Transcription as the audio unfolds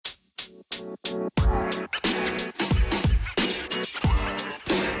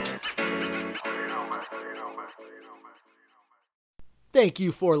Thank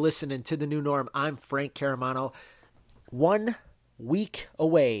you for listening to The New Norm. I'm Frank Caramano. 1 week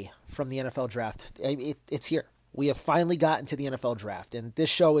away from the NFL draft. It's here. We have finally gotten to the NFL draft, and this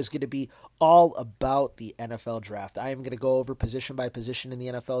show is going to be all about the NFL draft. I am going to go over position by position in the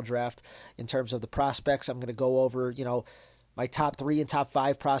NFL draft in terms of the prospects. I'm going to go over, my top 3 and top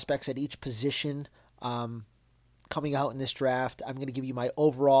 5 prospects at each position coming out in this draft. I'm going to give you my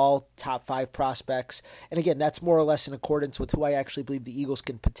overall top 5 prospects. And again, that's more or less in accordance with who I actually believe the Eagles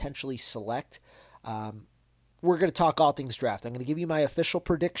can potentially select. We're going to talk all things draft. I'm going to give you my official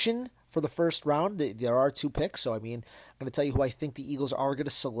prediction for the first round. There are 2 picks, so I'm going to tell you who I think the Eagles are going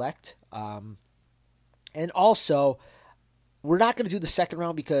to select. And also, we're not going to do the second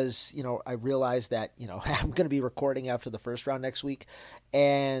round because, I realize that, I'm going to be recording after the first round next week.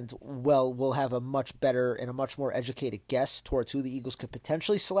 And, we'll have a much better and a much more educated guess towards who the Eagles could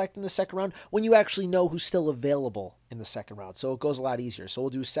potentially select in the second round when you actually know who's still available in the second round. So it goes a lot easier. So we'll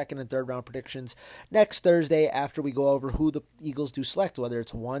do second and third round predictions next Thursday after we go over who the Eagles do select, whether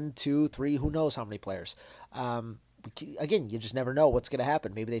it's 1, 2, 3, who knows how many players. Again, you just never know what's going to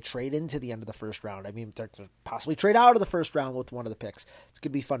happen. Maybe they trade into the end of the first round. They're possibly trade out of the first round with one of the picks. It's going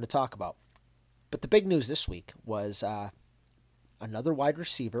to be fun to talk about. But the big news this week was another wide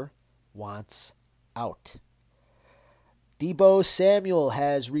receiver wants out. Deebo Samuel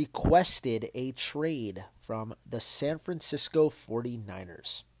has requested a trade from the San Francisco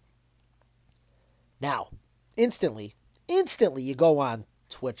 49ers. Now, instantly, you go on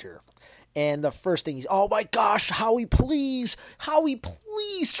Twitter. And the first thing is, oh my gosh, Howie, please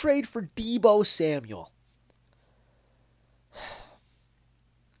trade for Deebo Samuel.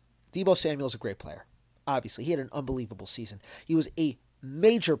 Deebo Samuel is a great player. Obviously, he had an unbelievable season. He was a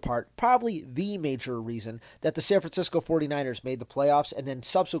major part, probably the major reason, that the San Francisco 49ers made the playoffs and then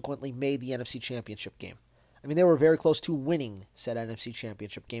subsequently made the NFC Championship game. They were very close to winning said NFC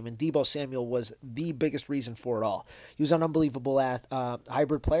Championship game, and Deebo Samuel was the biggest reason for it all. He was an unbelievable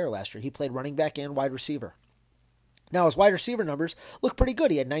hybrid player last year. He played running back and wide receiver. Now, his wide receiver numbers look pretty good.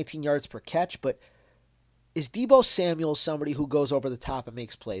 He had 19 yards per catch, but is Deebo Samuel somebody who goes over the top and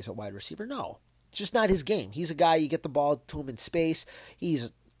makes plays at wide receiver? No. It's just not his game. He's a guy, you get the ball to him in space.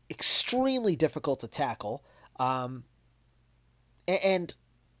 He's extremely difficult to tackle. And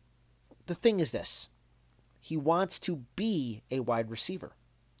the thing is this. He wants to be a wide receiver.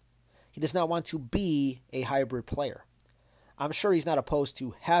 He does not want to be a hybrid player. I'm sure he's not opposed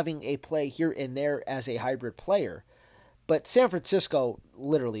to having a play here and there as a hybrid player, but San Francisco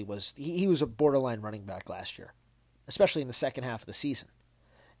literally he was a borderline running back last year, especially in the second half of the season.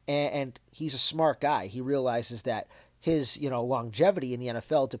 And he's a smart guy. He realizes that his, longevity in the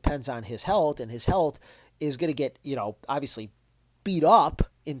NFL depends on his health, and his health is going to get, obviously beat up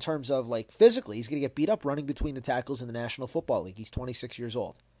in terms of physically. He's going to get beat up running between the tackles in the National Football League. He's 26 years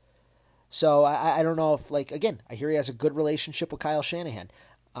old. So I don't know if, again, I hear he has a good relationship with Kyle Shanahan.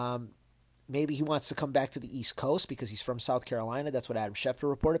 Maybe he wants to come back to the East Coast because he's from South Carolina. That's what Adam Schefter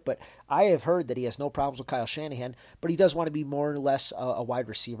reported. But I have heard that he has no problems with Kyle Shanahan, but he does want to be more or less a wide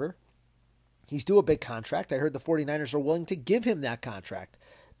receiver. He's due a big contract. I heard the 49ers are willing to give him that contract.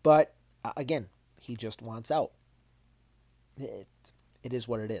 But, again, he just wants out. It is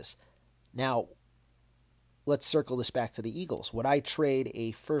what it is. Now, let's circle this back to the Eagles. Would I trade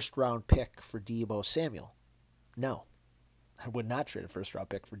a first-round pick for Deebo Samuel? No. I would not trade a first-round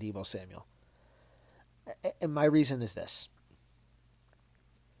pick for Deebo Samuel. And my reason is this.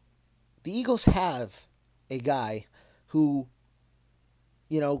 The Eagles have a guy who,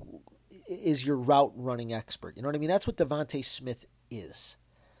 is your route-running expert. You know what I mean? That's what Devontae Smith is.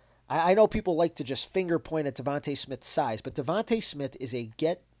 I know people like to just finger point at Devontae Smith's size, but Devontae Smith is a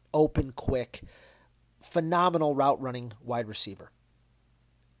get-open-quick, phenomenal route-running wide receiver.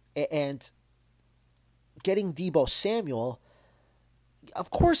 And getting Deebo Samuel, of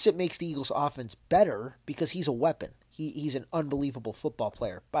course it makes the Eagles' offense better because he's a weapon. He's an unbelievable football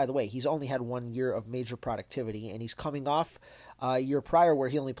player. By the way, he's only had 1 year of major productivity, and he's coming off a year prior where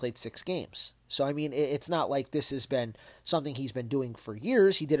he only played 6 games. So, it's not like this has been something he's been doing for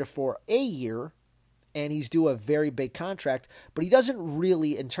years. He did it for a year, and he's due a very big contract. But he doesn't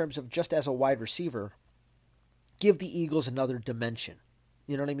really, in terms of just as a wide receiver, give the Eagles another dimension.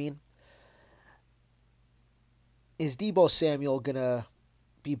 You know what I mean? Is Deebo Samuel going to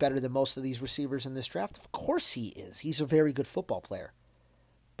be better than most of these receivers in this draft? Of course he is. He's a very good football player.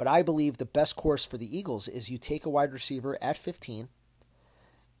 But I believe the best course for the Eagles is you take a wide receiver at 15.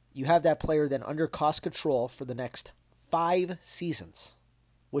 You have that player then under cost control for the next 5 seasons.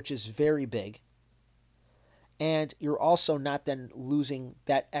 which is very big. And you're also not then losing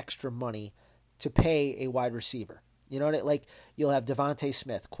that extra money to pay a wide receiver. You know, like you'll have Devontae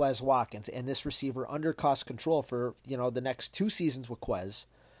Smith, Quez Watkins, and this receiver under cost control for, the next 2 seasons with Quez,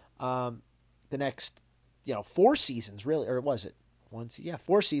 the next, 4 seasons really, or was it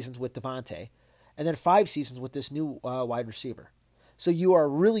 4 seasons with Devontae, and then 5 seasons with this new wide receiver. So you are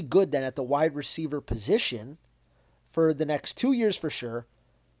really good then at the wide receiver position for the next 2 years for sure,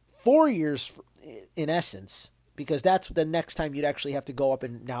 4 years in essence, because that's the next time you'd actually have to go up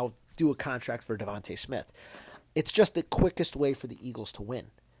and now do a contract for Devontae Smith. It's just the quickest way for the Eagles to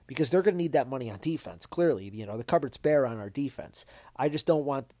win because they're going to need that money on defense. Clearly, the cupboard's bare on our defense. I just don't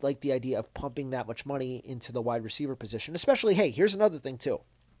want the idea of pumping that much money into the wide receiver position, especially, hey, here's another thing too.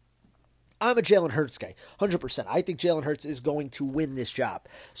 I'm a Jalen Hurts guy, 100%. I think Jalen Hurts is going to win this job.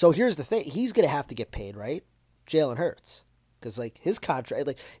 So here's the thing. He's going to have to get paid, right? Jalen Hurts. Because his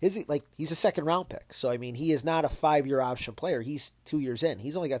contract, he's a second round pick. So, he is not a 5-year option player. He's 2 years in.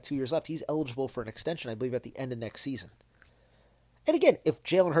 He's only got 2 years left. He's eligible for an extension, I believe, at the end of next season. And again, if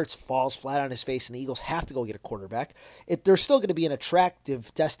Jalen Hurts falls flat on his face and the Eagles have to go get a quarterback, they're still going to be an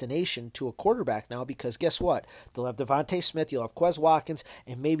attractive destination to a quarterback now because guess what? They'll have Devontae Smith, you'll have Quez Watkins,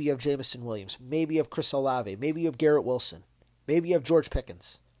 and maybe you have Jameson Williams. Maybe you have Chris Olave. Maybe you have Garrett Wilson. Maybe you have George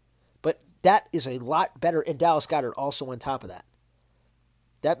Pickens. But that is a lot better, and Dallas Goedert also on top of that.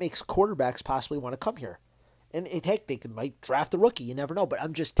 That makes quarterbacks possibly want to come here. And heck, they might draft a rookie. You never know. But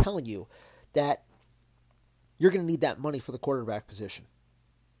I'm just telling you that you're going to need that money for the quarterback position.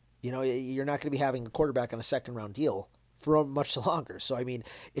 You're not going to be having a quarterback on a second-round deal for much longer. So,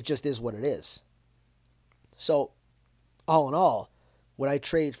 it just is what it is. So, all in all, would I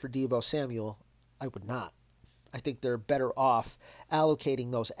trade for Deebo Samuel? I would not. I think they're better off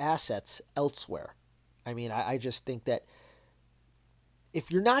allocating those assets elsewhere. I just think that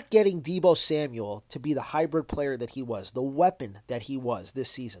if you're not getting Deebo Samuel to be the hybrid player that he was, the weapon that he was this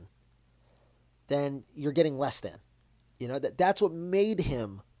season, then you're getting less than. That's what made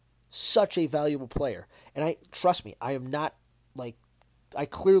him such a valuable player. And trust me, I am not I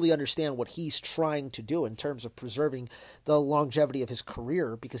clearly understand what he's trying to do in terms of preserving the longevity of his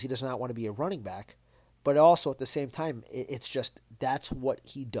career because he does not want to be a running back. But also at the same time, it's just that's what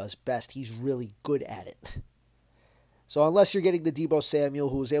he does best. He's really good at it. So unless you're getting the Deebo Samuel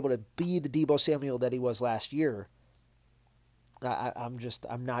who was able to be the Deebo Samuel that he was last year, I'm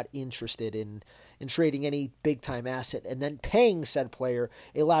not interested in trading any big-time asset and then paying said player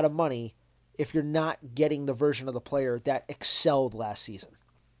a lot of money if you're not getting the version of the player that excelled last season.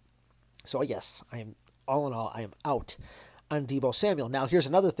 So yes, all in all, I am out on Deebo Samuel. Now, here's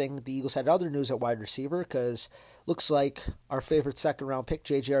another thing. The Eagles had other news at wide receiver because looks like our favorite second-round pick,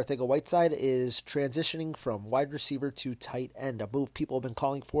 J.J. Arcega-Whiteside, is transitioning from wide receiver to tight end, a move people have been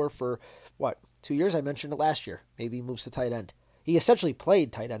calling for 2 years? I mentioned it last year. Maybe he moves to tight end. He essentially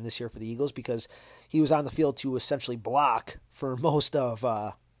played tight end this year for the Eagles because he was on the field to essentially block for most of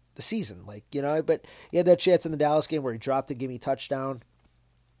the season. But he had that chance in the Dallas game where he dropped a gimme touchdown.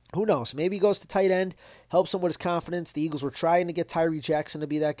 Who knows? Maybe he goes to tight end, helps him with his confidence. The Eagles were trying to get Tyree Jackson to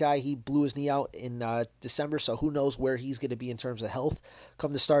be that guy. He blew his knee out in December, so who knows where he's going to be in terms of health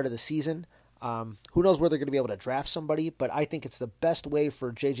come the start of the season. Who knows where they're going to be able to draft somebody, but I think it's the best way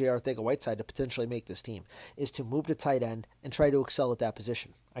for J.J. Arcega-Whiteside to potentially make this team is to move to tight end and try to excel at that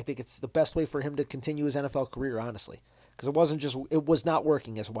position. I think it's the best way for him to continue his NFL career, honestly, because it was not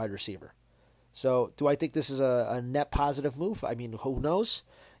working as a wide receiver. So do I think this is a net positive move? Who knows?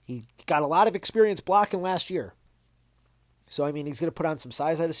 He got a lot of experience blocking last year. So, he's going to put on some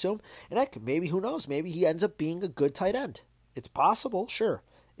size, I'd assume. And maybe, who knows, maybe he ends up being a good tight end. It's possible, sure.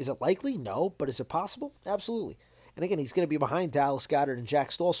 Is it likely? No. But is it possible? Absolutely. And again, he's going to be behind Dallas Goedert and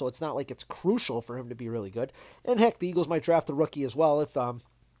Jack Stoll, so it's not like it's crucial for him to be really good. And heck, the Eagles might draft a rookie as well if,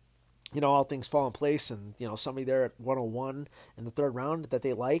 all things fall in place and, somebody there at 101 in the third round that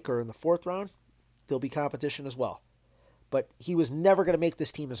they like or in the fourth round, there'll be competition as well. But he was never going to make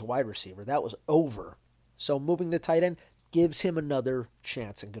this team as a wide receiver. That was over. So moving to tight end gives him another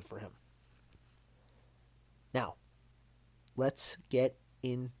chance, and good for him. Now, let's get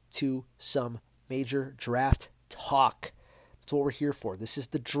into some major draft talk. That's what we're here for. This is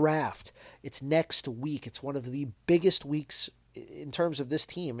the draft. It's next week. It's one of the biggest weeks in terms of this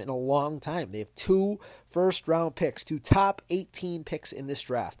team in a long time. They have 2 first-round picks, 2 top 18 picks in this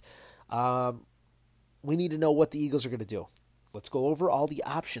draft. We need to know what the Eagles are going to do. Let's go over all the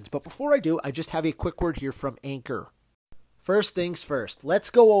options. But before I do, I just have a quick word here from Anchor. First things first,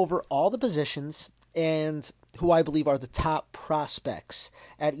 let's go over all the positions and who I believe are the top prospects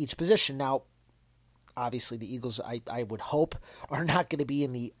at each position. Now, Obviously, the Eagles, I would hope, are not going to be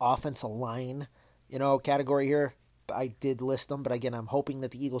in the offensive line, category here. I did list them, but again, I'm hoping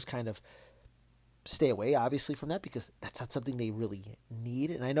that the Eagles kind of stay away, obviously, from that because that's not something they really need.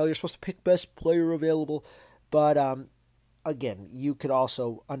 And I know you're supposed to pick best player available, but again, you could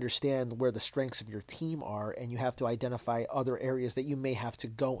also understand where the strengths of your team are, and you have to identify other areas that you may have to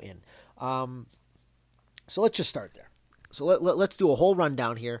go in. So let's just start there. So let's do a whole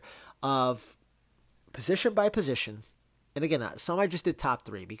rundown here of position by position. And again, some I just did top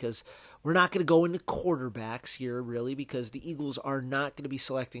three because we're not going to go into quarterbacks here, really, because the Eagles are not going to be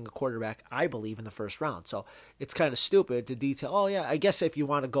selecting a quarterback, I believe, in the first round. So it's kind of stupid to detail, oh, yeah, I guess if you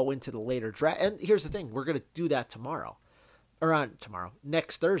want to go into the later draft. And here's the thing, we're going to do that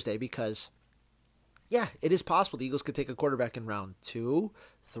next Thursday, because, yeah, it is possible the Eagles could take a quarterback in round 2,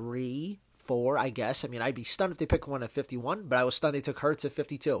 3, 4, I guess. I mean, I'd be stunned if they picked one at 51, but I was stunned they took Hurts at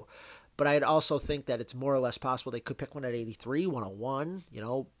 52. But I'd also think that it's more or less possible they could pick one at 83, 101,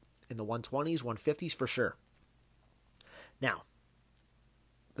 in the 120s, 150s for sure. Now,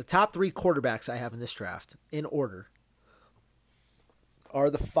 the top 3 quarterbacks I have in this draft, in order, are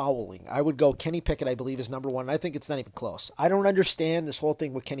the following. I would go Kenny Pickett, I believe, is number 1. I think it's not even close. I don't understand this whole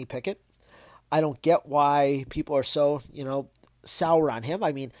thing with Kenny Pickett. I don't get why people are so, sour on him.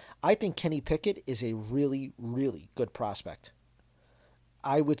 I mean, I think Kenny Pickett is a really, really good prospect.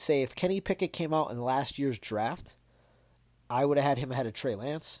 I would say if Kenny Pickett came out in last year's draft, I would have had him ahead of Trey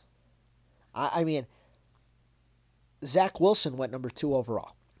Lance. I mean, Zach Wilson went number 2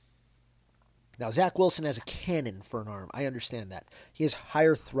 overall. Now, Zach Wilson has a cannon for an arm. I understand that. He has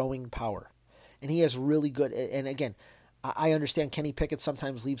higher throwing power. And he has really good... And again, I understand Kenny Pickett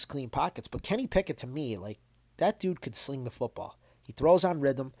sometimes leaves clean pockets. But Kenny Pickett, to me, that dude could sling the football. He throws on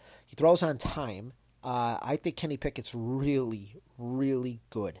rhythm. He throws on time. I think Kenny Pickett's really, really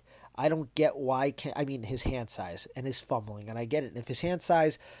good. I don't get why, his hand size and his fumbling, and I get it. And if his hand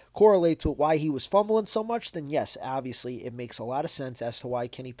size correlates to why he was fumbling so much, then yes, obviously it makes a lot of sense as to why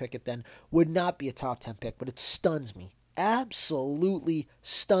Kenny Pickett then would not be a top 10 pick, but it stuns me. Absolutely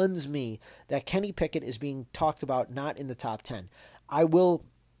stuns me that Kenny Pickett is being talked about not in the top 10. I will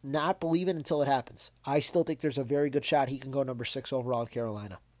not believe it until it happens. I still think there's a very good shot he can go number 6 overall in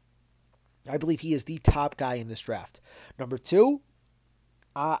Carolina. I believe he is the top guy in this draft. Number 2,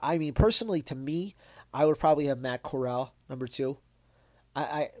 personally, to me, I would probably have Matt Corral, number 2.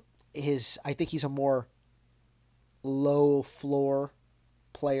 I think he's a more low floor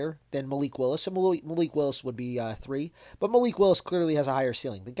player than Malik Willis, and Malik Willis would be 3. But Malik Willis clearly has a higher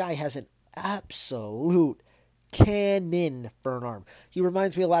ceiling. The guy has an absolute cannon for an arm. He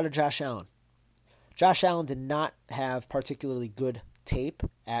reminds me a lot of Josh Allen. Josh Allen did not have particularly good tape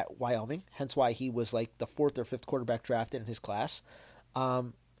at Wyoming, hence why he was like the 4th or 5th quarterback drafted in his class.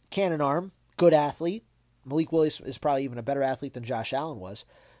 Cannon arm, good athlete. Malik Willis is probably even a better athlete than Josh Allen was,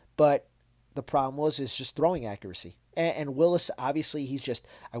 but the problem is just throwing accuracy. And Willis, obviously,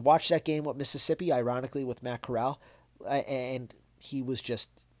 I watched that game with Mississippi, ironically, with Matt Corral, and he was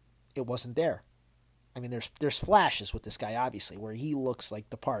it wasn't there. I mean, there's flashes with this guy, obviously, where he looks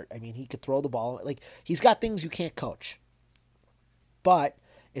like the part. I mean, he could throw the ball. He's got things you can't coach. But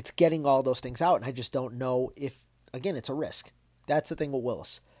it's getting all those things out, and I just don't know if, again, it's a risk. That's the thing with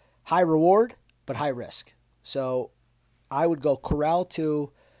Willis. High reward, but high risk. So I would go Corral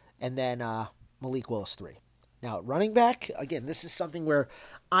 2, and then Malik Willis 3. Now, running back, again, this is something where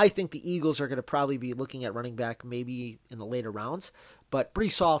I think the Eagles are going to probably be looking at running back maybe in the later rounds. But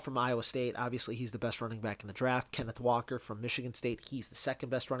Breece Hall from Iowa State, obviously he's the best running back in the draft. Kenneth Walker from Michigan State, he's the second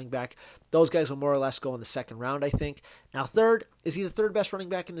best running back. Those guys will more or less go in the second round, I think. Now, third, is he the third best running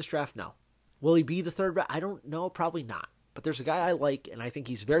back in this draft? No. Will he be the third? I don't know, probably not. But there's a guy I like, and I think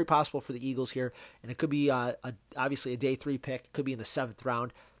he's very possible for the Eagles here. And it could be obviously a day 3 pick. It could be in the 7th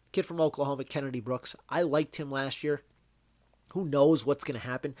round. Kid from Oklahoma, Kennedy Brooks. I liked him last year. Who knows what's going to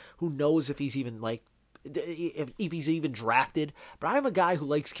happen? Who knows if he's even if he's even drafted? But I'm a guy who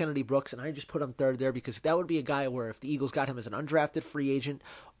likes Kennedy Brooks, and I just put him 3rd there because that would be a guy where if the Eagles got him as an undrafted free agent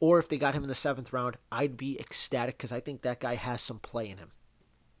or if they got him in the 7th round, I'd be ecstatic because I think that guy has some play in him.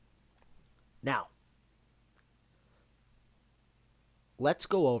 Now, let's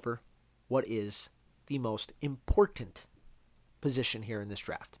go over what is the most important position here in this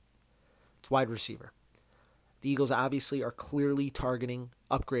draft. It's wide receiver. The Eagles obviously are clearly targeting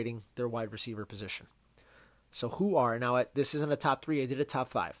upgrading their wide receiver position. So who are, now this isn't a top 3, I did a top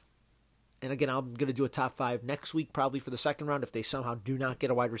 5. And again, I'm going to do a top 5 next week probably for the second round if they somehow do not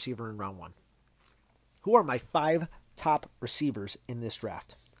get a wide receiver in round 1. Who are my 5 top receivers in this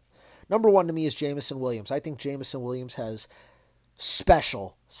draft? Number 1 to me is Jamison Williams. I think Jamison Williams has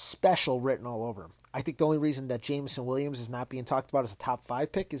special written all over him. I think the only reason that Jameson Williams is not being talked about as a top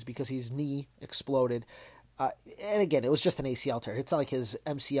 5 pick is because his knee exploded. And again, it was just an ACL tear. It's not like his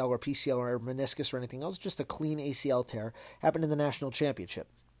MCL or PCL or meniscus or anything else. Just a clean ACL tear. Happened in the national championship.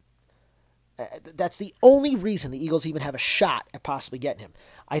 That's the only reason the Eagles even have a shot at possibly getting him.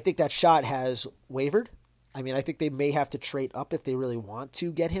 I think that shot has wavered. I mean, I think they may have to trade up if they really want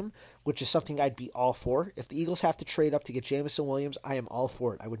to get him, which is something I'd be all for. If the Eagles have to trade up to get Jameson Williams, I am all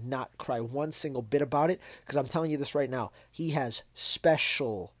for it. I would not cry one single bit about it, because I'm telling you this right now. He has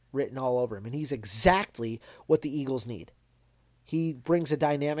special written all over him, and he's exactly what the Eagles need. He brings a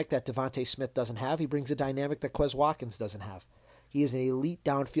dynamic that Devontae Smith doesn't have. He brings a dynamic that Quez Watkins doesn't have. He is an elite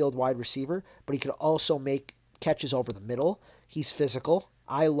downfield wide receiver, but he can also make catches over the middle. He's physical.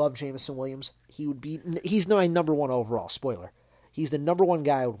 I love Jameson Williams. He's my number 1 overall, spoiler. He's the number 1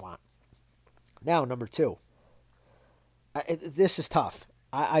 guy I would want. Now, number 2. This is tough.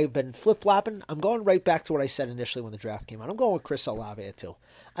 I've been flip-flopping. I'm going right back to what I said initially when the draft came out. I'm going with Chris Olave at 2.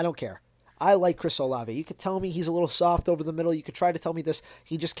 I don't care. I like Chris Olave. You could tell me he's a little soft over the middle. You could try to tell me this.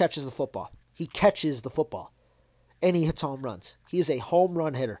 He just catches the football. He catches the football. And he hits home runs. He is a home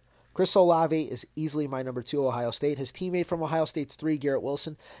run hitter. Chris Olave is easily my number 2 Ohio State. His teammate from Ohio State's 3, Garrett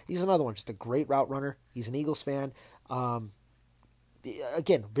Wilson, he's another one. Just a great route runner. He's an Eagles fan.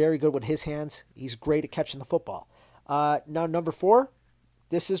 Again, very good with his hands. He's great at catching the football. Now, number 4,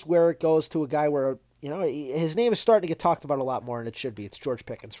 this is where it goes to a guy where, his name is starting to get talked about a lot more, and it should be. It's George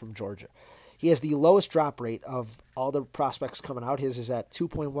Pickens from Georgia. He has the lowest drop rate of all the prospects coming out. His is at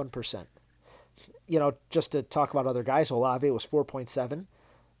 2.1%. Just to talk about other guys, Olave was 4.7%.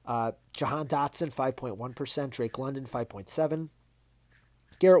 Jahan Dotson, 5.1%. Drake London, 5.7%.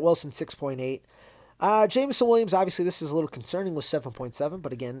 Garrett Wilson, 6.8%. Jameson Williams, obviously, this is a little concerning with 7.7%,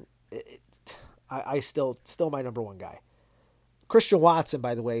 but again, I still my number 1 guy. Christian Watson,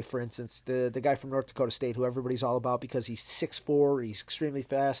 by the way, for instance, the guy from North Dakota State, who everybody's all about because he's 6'4", he's extremely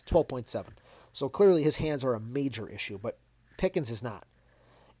fast, 12.7%. So clearly his hands are a major issue, but Pickens is not.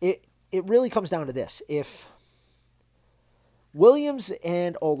 It really comes down to this. If Williams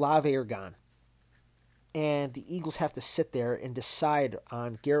and Olave are gone, and the Eagles have to sit there and decide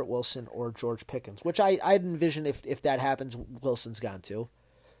on Garrett Wilson or George Pickens, which I'd envision if that happens, Wilson's gone too.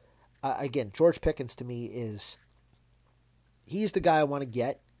 Again, George Pickens to me he's the guy I want to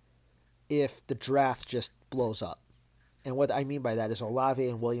get if the draft just blows up. And what I mean by that is Olave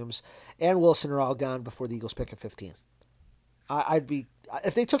and Williams and Wilson are all gone before the Eagles pick at 15.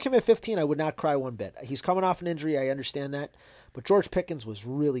 If they took him at 15, I would not cry one bit. He's coming off an injury, I understand that. But George Pickens was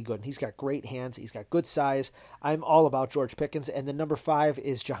really good. And he's got great hands. He's got good size. I'm all about George Pickens. And then number 5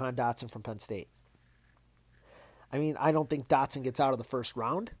 is Jahan Dotson from Penn State. I mean, I don't think Dotson gets out of the first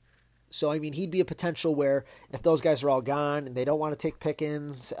round. So, I mean, he'd be a potential where if those guys are all gone and they don't want to take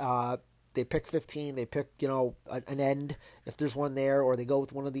Pickens, they pick 15, they pick, an end if there's one there, or they go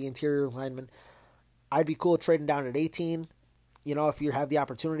with one of the interior linemen. I'd be cool trading down at 18. If you have the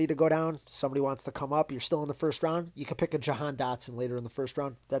opportunity to go down, somebody wants to come up, you're still in the first round, you could pick a Jahan Dotson later in the first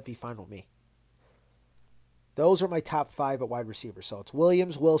round. That'd be fine with me. Those are my top 5 at wide receiver. So it's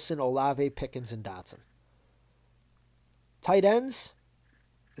Williams, Wilson, Olave, Pickens, and Dotson. Tight ends,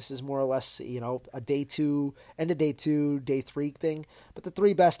 this is more or less, a day 2, end of day 2, day 3 thing. But the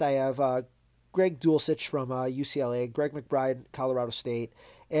 3 best I have, Greg Dulcich from UCLA, Greg McBride, Colorado State,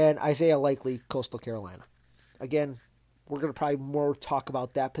 and Isaiah Likely, Coastal Carolina. Again, we're going to probably more talk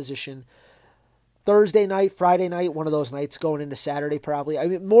about that position Thursday night, Friday night, one of those nights going into Saturday probably. I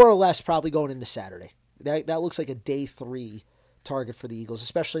mean, more or less probably going into Saturday. That looks like a day 3 target for the Eagles,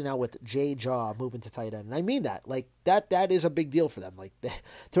 especially now with Jay Jaw moving to tight end. And I mean that. Like, that is a big deal for them. Like,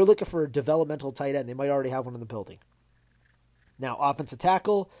 they're looking for a developmental tight end. They might already have one in the building. Now, offensive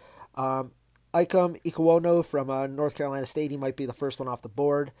tackle, Ikem Ikuono from North Carolina State. He might be the first one off the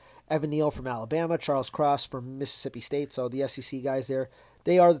board. Evan Neal from Alabama. Charles Cross from Mississippi State. So the SEC guys there.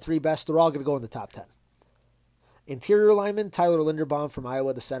 They are the 3 best. They're all going to go in the top 10. Interior lineman, Tyler Linderbaum from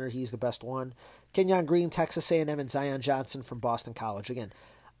Iowa, the center. He's the best one. Kenyon Green, Texas A&M, and Zion Johnson from Boston College. Again,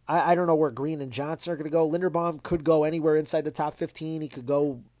 I don't know where Green and Johnson are going to go. Linderbaum could go anywhere inside the top 15. He could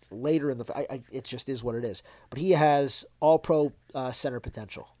go later in the... it just is what it is. But he has all-pro center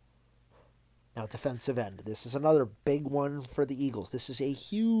potential. Now, defensive end. This is another big one for the Eagles. This is a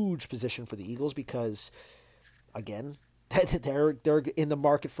huge position for the Eagles because, again, they're in the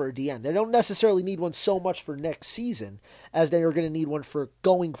market for a DN. They don't necessarily need one so much for next season as they are going to need one for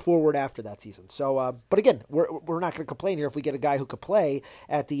going forward after that season. So, but again, we're not going to complain here if we get a guy who could play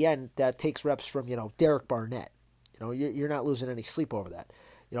at the end that takes reps from, Derek Barnett. You're not losing any sleep over that.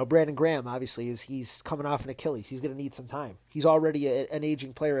 Brandon Graham, obviously, he's coming off an Achilles. He's going to need some time. He's already an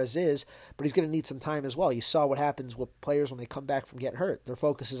aging player as is, but he's going to need some time as well. You saw what happens with players when they come back from getting hurt. Their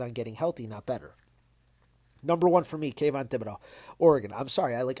focus is on getting healthy, not better. Number one for me, Kayvon Thibodeau, Oregon. I'm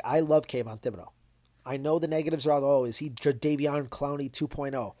sorry, I love Kayvon Thibodeau. I know the negatives are, is he Jadeveon Clowney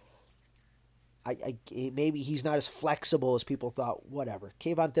 2.0? Maybe he's not as flexible as people thought. Whatever.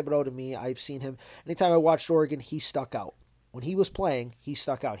 Kayvon Thibodeau, to me, I've seen him. Anytime I watched Oregon, he stuck out. When he was playing, he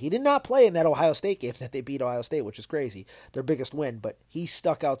stuck out. He did not play in that Ohio State game that they beat Ohio State, which is crazy. Their biggest win. But he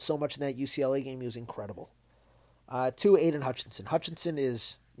stuck out so much in that UCLA game. He was incredible. 2, Aiden Hutchinson. Hutchinson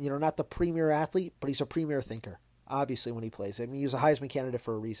is, not the premier athlete, but he's a premier thinker, obviously, when he plays. I mean, he was a Heisman candidate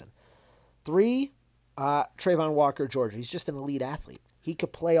for a reason. 3, Trayvon Walker, Georgia. He's just an elite athlete. He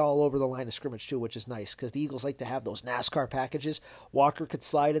could play all over the line of scrimmage, too, which is nice, because the Eagles like to have those NASCAR packages. Walker could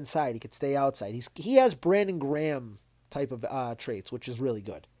slide inside. He could stay outside. He has Brandon Graham type of traits, which is really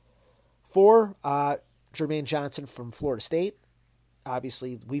good. 4, Jermaine Johnson from Florida State.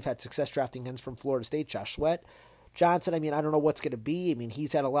 Obviously, we've had success drafting ends from Florida State. Josh Sweat. Johnson, I don't know what's going to be.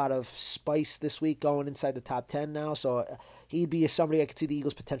 He's had a lot of spice this week going inside the top 10 now, so he'd be somebody I could see the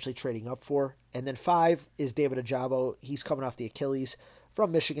Eagles potentially trading up for. And then 5 is David Ojabo. He's coming off the Achilles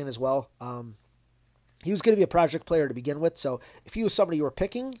from Michigan as well. He was going to be a project player to begin with, so if he was somebody you were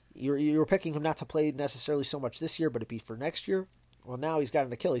picking, you were picking him not to play necessarily so much this year, but it'd be for next year. Well, now he's got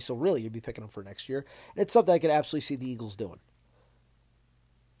an Achilles, so really you'd be picking him for next year. And it's something I could absolutely see the Eagles doing.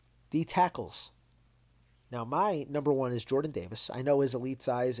 The tackles. Now, my number 1 is Jordan Davis. I know his elite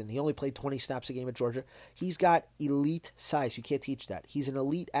size, and he only played 20 snaps a game at Georgia. He's got elite size. You can't teach that. He's an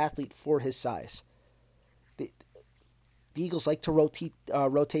elite athlete for his size. The Eagles like to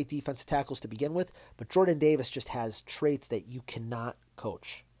rotate defensive tackles to begin with, but Jordan Davis just has traits that you cannot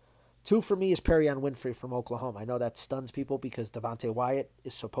coach. 2 for me is Perion Winfrey from Oklahoma. I know that stuns people because Devontae Wyatt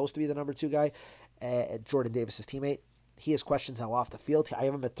is supposed to be the number 2 guy, Jordan Davis' teammate. He has questions now off the field. I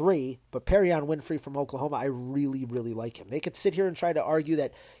have him at 3, but Perion Winfrey from Oklahoma, I really, really like him. They could sit here and try to argue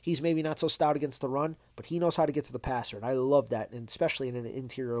that he's maybe not so stout against the run, but he knows how to get to the passer, and I love that, and especially in an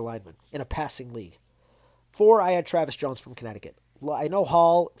interior alignment, in a passing league. 4, I had Travis Jones from Connecticut. I know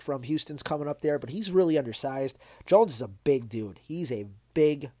Hall from Houston's coming up there, but he's really undersized. Jones is a big dude. He's a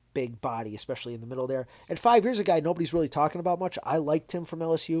big body, especially in the middle there. And 5, here's a guy nobody's really talking about much. I liked him from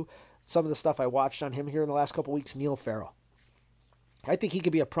LSU. Some of the stuff I watched on him here in the last couple weeks, Neil Farrell. I think he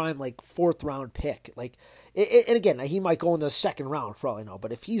could be a prime, 4th round pick. And again, he might go in the 2nd round for all I know,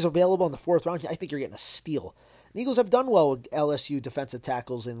 but if he's available in the 4th round, I think you're getting a steal. The Eagles have done well with LSU defensive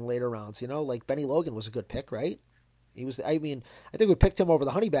tackles in later rounds, Benny Logan was a good pick, right? I think we picked him over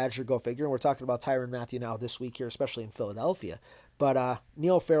the Honey Badger, go figure, and we're talking about Tyrann Mathieu now this week here, especially in Philadelphia. But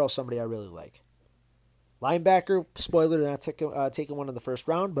Neil Farrell's somebody I really like. Linebacker, spoiler, they're not taking one in the 1st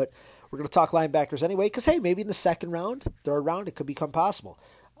round, but we're going to talk linebackers anyway, because, hey, maybe in the 2nd round, 3rd round, it could become possible.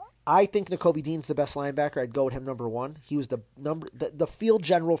 I think Nakobe Dean's the best linebacker. I'd go with him number 1. He was the field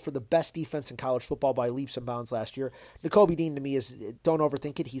general for the best defense in college football by leaps and bounds last year. Nakobe Dean, to me, is, don't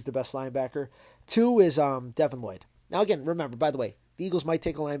overthink it, he's the best linebacker. 2 is Devin Lloyd. Now, again, remember, by the way, the Eagles might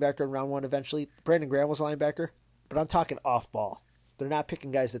take a linebacker in round 1 eventually. Brandon Graham was a linebacker, but I'm talking off ball. They're not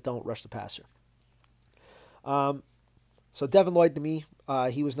picking guys that don't rush the passer. So Devin Lloyd, to me,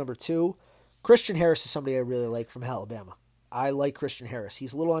 he was number 2. Christian Harris is somebody I really like from Alabama. I like Christian Harris.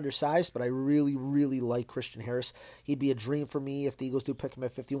 He's a little undersized, but I really, really like Christian Harris. He'd be a dream for me if the Eagles do pick him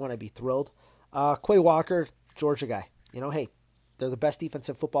at 51. I'd be thrilled. Quay Walker, Georgia guy. Hey, they're the best defense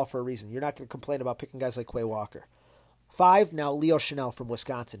in football for a reason. You're not going to complain about picking guys like Quay Walker. 5, now Leo Chenal from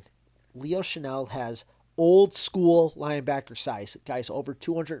Wisconsin. Leo Chenal has old school linebacker size. Guy's over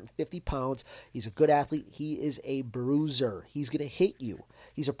 250 pounds. He's a good athlete. He is a bruiser. He's going to hit you.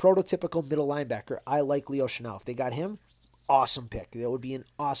 He's a prototypical middle linebacker. I like Leo Chenal. If they got him, awesome pick. That would be an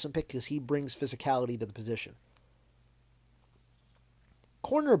awesome pick because he brings physicality to the position.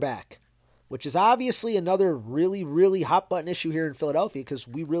 Cornerback, which is obviously another really, really hot button issue here in Philadelphia because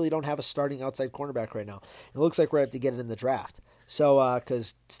we really don't have a starting outside cornerback right now. It looks like we're going to have to get it in the draft. So,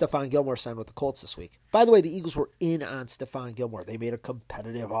 because Stephon Gilmore signed with the Colts this week. By the way, the Eagles were in on Stephon Gilmore. They made a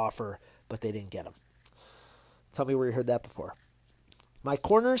competitive offer, but they didn't get him. Tell me where you heard that before. My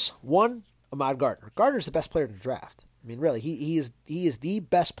corners, 1, Ahmad Gardner. Gardner's the best player in the draft. Really, he is the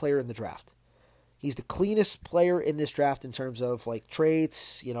best player in the draft. He's the cleanest player in this draft in terms of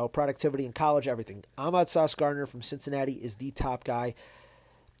traits, productivity in college, everything. Ahmad Sauce Gardner from Cincinnati is the top guy.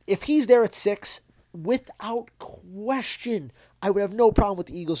 If he's there at 6, without question, I would have no problem with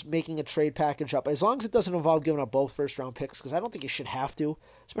the Eagles making a trade package up, as long as it doesn't involve giving up both first-round picks, because I don't think you should have to,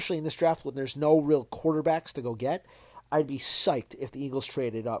 especially in this draft when there's no real quarterbacks to go get. I'd be psyched if the Eagles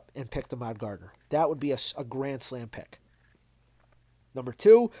traded up and picked Ahmad Gardner. That would be a grand slam pick. Number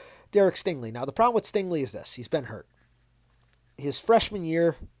 2, Derek Stingley. Now, the problem with Stingley is this. He's been hurt. His freshman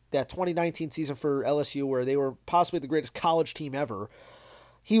year, that 2019 season for LSU, where they were possibly the greatest college team ever,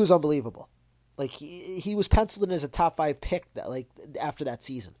 he was unbelievable. Like, he was penciled in as a top 5 pick after that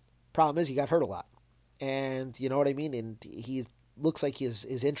season. Problem is, he got hurt a lot. And you know what I mean? And he looks like his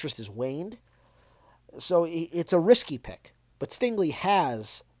interest has waned. So it's a risky pick. But Stingley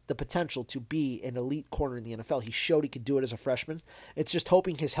has the potential to be an elite corner in the NFL. He showed he could do it as a freshman. It's just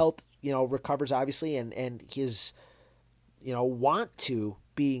hoping his health, recovers, obviously, and his, want to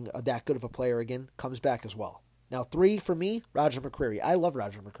being that good of a player again comes back as well. Now, 3 for me, Roger McCreary. I love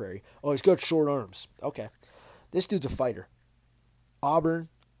Roger McCreary. Oh, he's got short arms. Okay. This dude's a fighter. Auburn,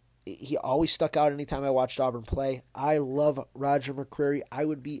 he always stuck out anytime I watched Auburn play. I love Roger McCreary. I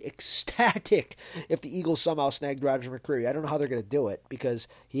would be ecstatic if the Eagles somehow snagged Roger McCreary. I don't know how they're going to do it because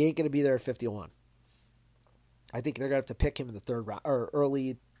he ain't going to be there at 51. I think they're going to have to pick him in the 3rd round or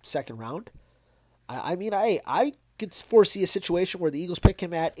early 2nd round. I could foresee a situation where the Eagles pick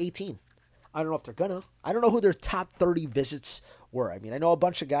him at 18. I don't know if they're going to. I don't know who their top 30 visits were. I know a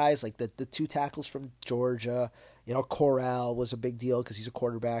bunch of guys like the 2 tackles from Georgia. Corral was a big deal because he's a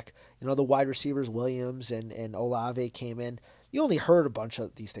quarterback. The wide receivers, Williams and Olave came in. You only heard a bunch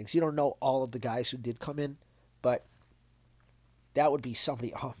of these things. You don't know all of the guys who did come in, but that would be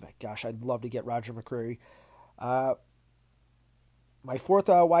somebody. Oh my gosh, I'd love to get Roger McCreary. My 4th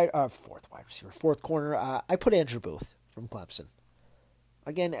corner, I put Andrew Booth from Clemson.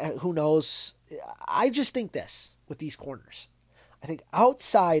 Again, who knows? I just think this with these corners. I think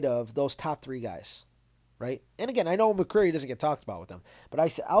outside of those top 3 guys, right? And again, I know McCreary doesn't get talked about with them, but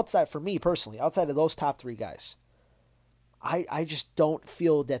outside, for me personally, outside of those top 3 guys, I just don't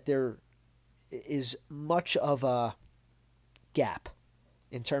feel that there is much of a gap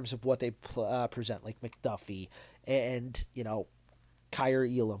in terms of what they present, like McDuffie and, Kyer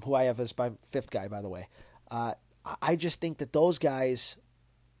Elam, who I have as my 5th guy, by the way. I just think that those guys,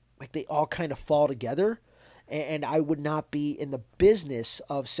 they all kind of fall together, and I would not be in the business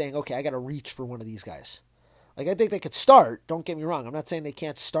of saying, okay, I got to reach for one of these guys. I think they could start. Don't get me wrong. I'm not saying they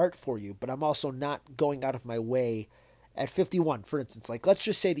can't start for you, but I'm also not going out of my way at 51, for instance. Let's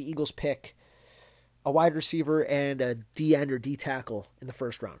just say the Eagles pick a wide receiver and a D end or D tackle in the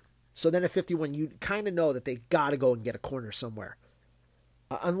 1st round. So then at 51, you kind of know that they got to go and get a corner somewhere.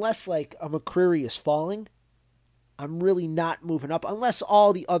 Unless a McCreary is falling, I'm really not moving up. Unless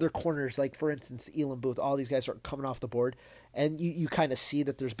all the other corners, for instance, Elam Booth, all these guys are coming off the board, and you kind of see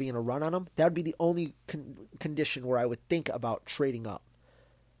that there's being a run on them. That would be the only condition where I would think about trading up.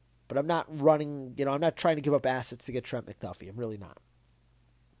 But I'm not running, I'm not trying to give up assets to get Trent McDuffie. I'm really not.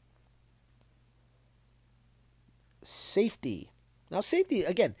 Safety. Now, safety,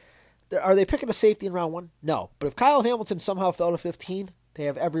 again, are they picking a safety in round 1? No. But if Kyle Hamilton somehow fell to 15, they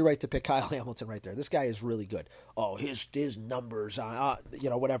have every right to pick Kyle Hamilton right there. This guy is really good. Oh, his numbers,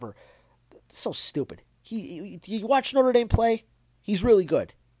 whatever. It's so stupid. You watch Notre Dame play? He's really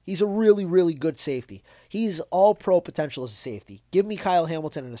good. He's a really, really good safety. He's all pro potential as a safety. Give me Kyle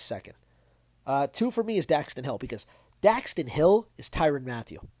Hamilton in a second. 2 for me is Daxton Hill, because Daxton Hill is Tyrann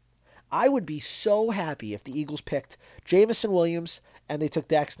Mathieu. I would be so happy if the Eagles picked Jamison Williams and they took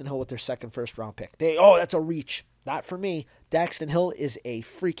Daxton Hill with their 2nd first-round pick. That's a reach. Not for me. Daxton Hill is a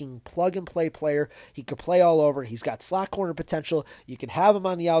freaking plug-and-play player. He could play all over. He's got slot corner potential. You can have him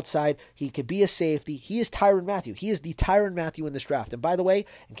on the outside. He could be a safety. He is Tyrann Mathieu. He is the Tyrann Mathieu in this draft. And by the way,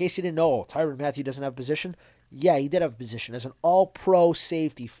 in case you didn't know, Tyrann Mathieu doesn't have a position. Yeah, he did have a position as an all-pro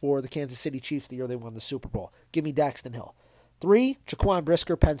safety for the Kansas City Chiefs the year they won the Super Bowl. Give me Daxton Hill. 3, Jaquan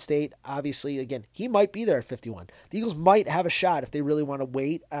Brisker, Penn State. Obviously, again, he might be there at 51. The Eagles might have a shot if they really want to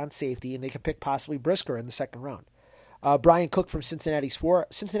wait on safety, and they could pick possibly Brisker in the 2nd round. Brian Cook from Cincinnati's 4.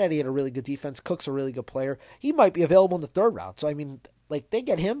 Cincinnati had a really good defense. Cook's a really good player. He might be available in the 3rd round. So, they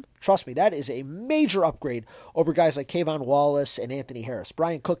get him. Trust me, that is a major upgrade over guys like Kayvon Wallace and Anthony Harris.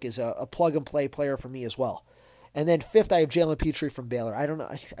 Brian Cook is a plug-and-play player for me as well. And then 5th, I have Jalen Petrie from Baylor. I don't know.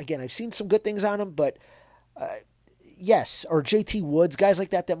 Again, I've seen some good things on him, but yes, or JT Woods, guys like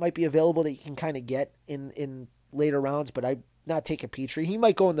that might be available that you can kind of get in later rounds, but I'm not taking Petrie. He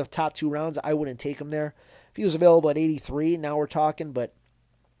might go in the top 2 rounds. I wouldn't take him there. If he was available at 83, now we're talking, but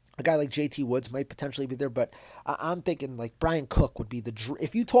a guy like JT Woods might potentially be there, but I'm thinking Brian Cook would be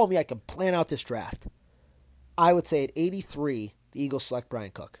if you told me I could plan out this draft, I would say at 83, the Eagles select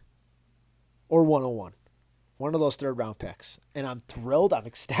Brian Cook. Or 101. One of those 3rd round picks. And I'm thrilled, I'm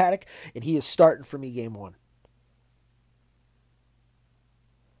ecstatic, and he is starting for me game 1.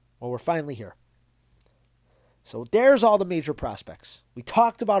 Well, we're finally here. So there's all the major prospects. We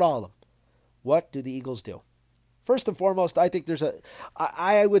talked about all of them. What do the Eagles do? First and foremost, I think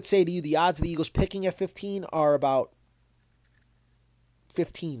I would say to you, the odds of the Eagles picking at 15 are about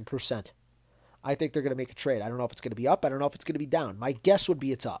 15%. I think they're going to make a trade. I don't know if it's going to be up. I don't know if it's going to be down. My guess would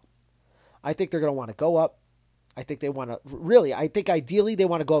be it's up. I think they're going to want to go up. I think ideally they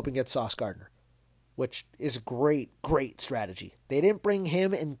want to go up and get Sauce Gardner, which is a great, great strategy. They didn't bring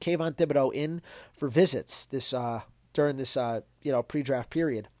him and Kayvon Thibodeau in for visits during this pre-draft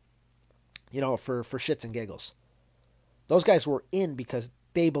period, for shits and giggles. Those guys were in because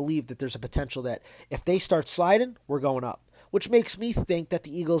they believe that there's a potential that if they start sliding, we're going up. Which makes me think that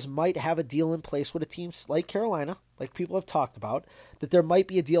the Eagles might have a deal in place with a team like Carolina, like people have talked about, that there might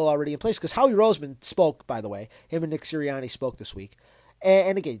be a deal already in place. Because Howie Roseman spoke, by the way. Him and Nick Sirianni spoke this week.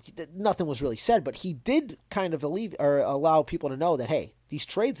 And again, nothing was really said, but he did kind of allow people to know that, hey, these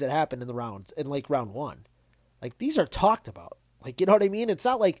trades that happened in round one, like these are talked about. Like, you know what I mean? It's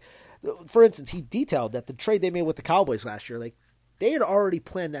not like, for instance, he detailed that the trade they made with the Cowboys last year, like they had already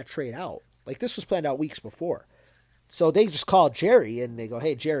planned that trade out. Like this was planned out weeks before. So they just called Jerry and they go,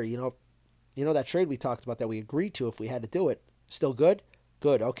 hey, Jerry, you know that trade we talked about that we agreed to if we had to do it, still good?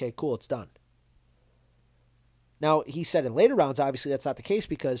 Good. Okay, cool. It's done. Now, he said in later rounds, obviously that's not the case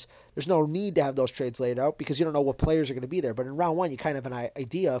because there's no need to have those trades laid out because you don't know what players are going to be there. But in round one, you kind of have an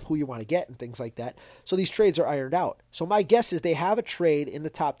idea of who you want to get and things like that. So these trades are ironed out. So my guess is they have a trade in the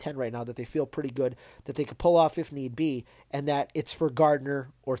top 10 right now that they feel pretty good that they could pull off if need be, and that it's for Gardner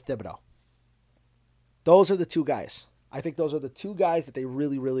or Thibodeau. Those are the two guys. I think those are the two guys that they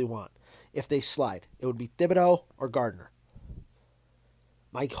really, really want. If they slide, it would be Thibodeau or Gardner.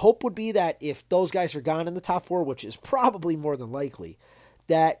 My hope would be that if those guys are gone in the top 4, which is probably more than likely,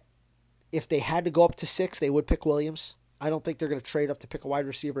 that if they had to go up to 6, they would pick Williams. I don't think they're going to trade up to pick a wide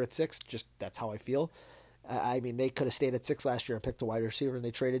receiver at 6. Just that's how I feel. I mean, they could have stayed at 6 last year and picked a wide receiver, and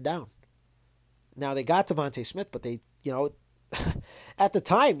they traded down. Now, they got Devontae Smith, but they, at the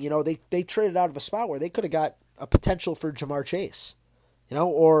time, they traded out of a spot where they could have got a potential for Jamar Chase,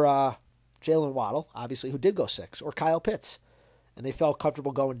 or Jalen Waddle, obviously, who did go 6, or Kyle Pitts, and they felt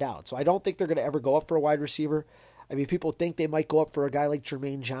comfortable going down. So I don't think they're going to ever go up for a wide receiver. I mean, people think they might go up for a guy like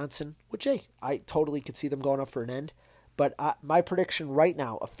Jermaine Johnson, which, hey, I totally could see them going up for an end. But my prediction right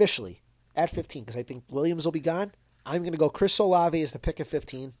now, officially, at 15, because I think Williams will be gone, I'm going to go Chris Olave as the pick at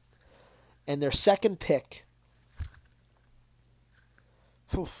 15. And their second pick,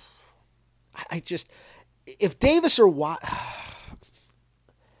 if Davis or Wyatt,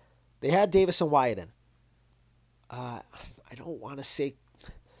 they had Davis and Wyatt in. I don't want to say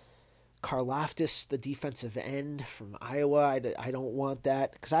Karlaftis, the defensive end from Iowa. I don't want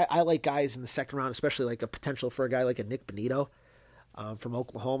that because I like guys in the second round, especially like a potential for a guy like a Nick Bonito from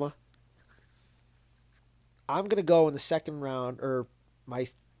Oklahoma. I'm going to go in the second round, or my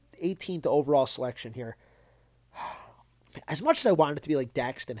 18th overall selection here. As much as I wanted it to be like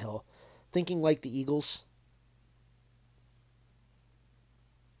Daxton Hill, thinking like the Eagles,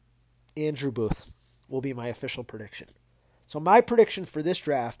 Andrew Booth will be my official prediction. So my prediction for this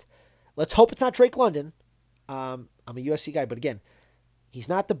draft, let's hope it's not Drake London. I'm a USC guy, but again, he's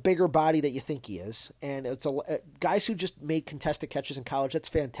not the bigger body that you think he is. And it's guys who just make contested catches in college, that's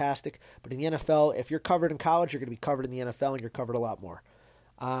fantastic. But in the NFL, if you're covered in college, you're going to be covered in the NFL, and you're covered a lot more.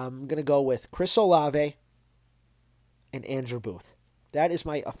 I'm going to go with Chris Olave and Andrew Booth. That is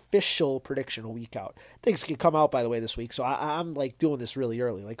my official prediction a week out. Things can come out, by the way, this week. So I'm like doing this really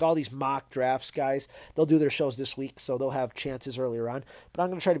early. Like all these mock drafts guys, they'll do their shows this week, so they'll have chances earlier on. But I'm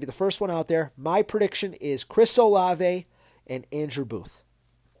going to try to be the first one out there. My prediction is Chris Olave and Andrew Booth.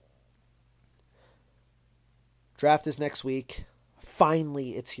 Draft is next week.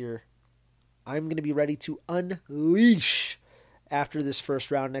 Finally, it's here. I'm going to be ready to unleash after this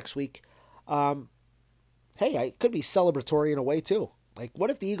first round next week. Hey, it could be celebratory in a way too. Like, what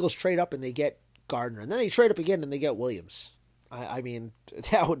if the Eagles trade up and they get Gardner, and then they trade up again and they get Williams? I mean,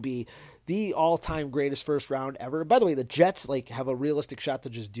 that would be the all-time greatest first round ever. By the way, the Jets have a realistic shot to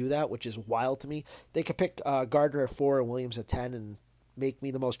just do that, which is wild to me. They could pick Gardner at 4 and Williams at 10 and make me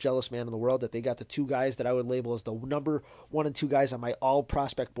the most jealous man in the world that they got the two guys that I would label as the number 1 and 2 guys on my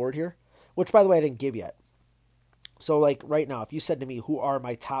all-prospect board here, which, by the way, I didn't give yet. So, right now, if you said to me, who are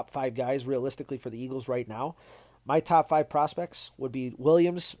my top 5 guys realistically for the Eagles right now, my top 5 prospects would be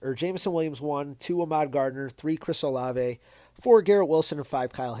Jameson Williams 1, 2 Ahmad Gardner, 3 Chris Olave, 4 Garrett Wilson, and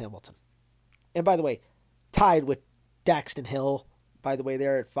 5 Kyle Hamilton. And by the way, tied with Daxton Hill, by the way,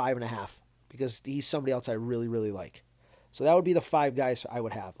 they're at 5.5 because he's somebody else I really, really like. So that would be the 5 guys I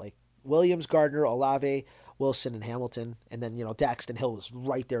would have, like Williams, Gardner, Olave, Wilson, and Hamilton. And then, Daxton Hill is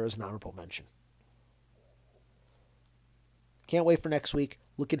right there as an honorable mention. Can't wait for next week.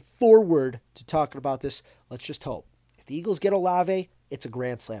 Looking forward to talking about this. Let's just hope. If the Eagles get Olave, it's a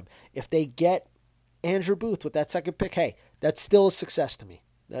grand slam. If they get Andrew Booth with that second pick, hey, that's still a success to me.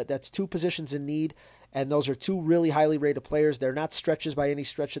 That's two positions in need, and those are two really highly rated players. They're not stretches by any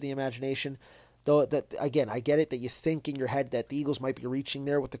stretch of the imagination. Though, that again, I get it that you think in your head that the Eagles might be reaching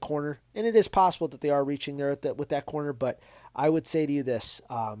there with the corner, and it is possible that they are reaching there with that corner, but I would say to you this,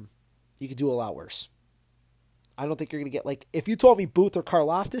 you could do a lot worse. I don't think you're going to get, if you told me Booth or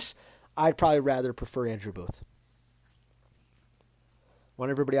Karlaftis, I'd probably rather prefer Andrew Booth.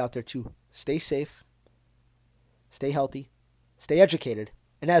 Want everybody out there to stay safe, stay healthy, stay educated,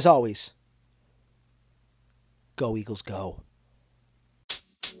 and as always, go Eagles, go.